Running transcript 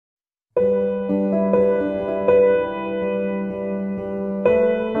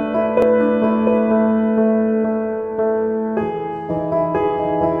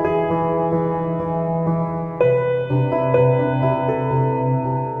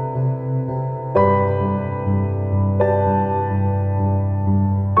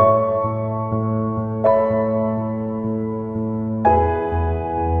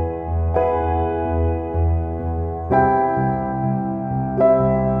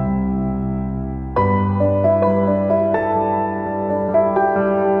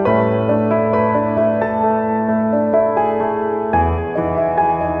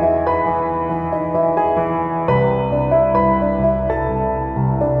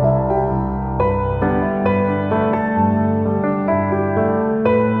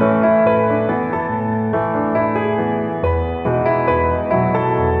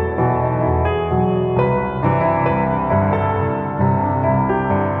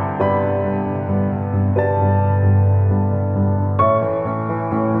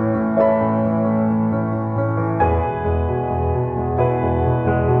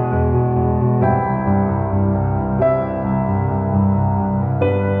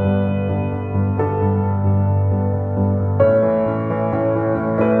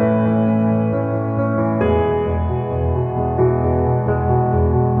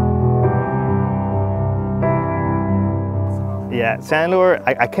Sandor,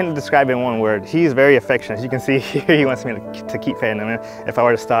 I couldn't describe it in one word. He's very affectionate. As you can see here, he wants me to keep petting him. And if I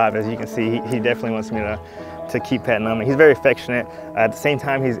were to stop, as you can see, he definitely wants me to keep petting him. And he's very affectionate. At the same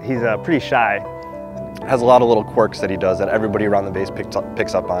time, he's pretty shy. Has a lot of little quirks that he does that everybody around the base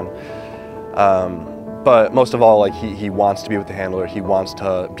picks up on. But most of all, like he wants to be with the handler. He wants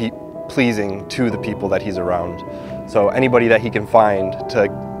to be pleasing to the people that he's around. So anybody that he can find to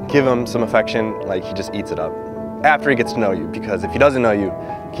give him some affection, like he just eats it up. After he gets to know you, because if he doesn't know you,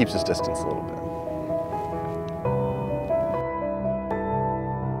 he keeps his distance a little bit.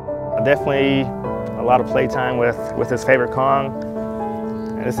 Definitely a lot of playtime with his favorite Kong.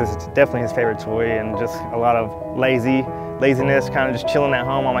 And this is definitely his favorite toy, and just a lot of laziness, kind of just chilling at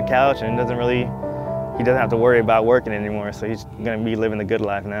home on my couch, and he doesn't have to worry about working anymore, so he's gonna be living the good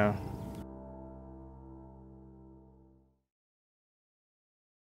life now.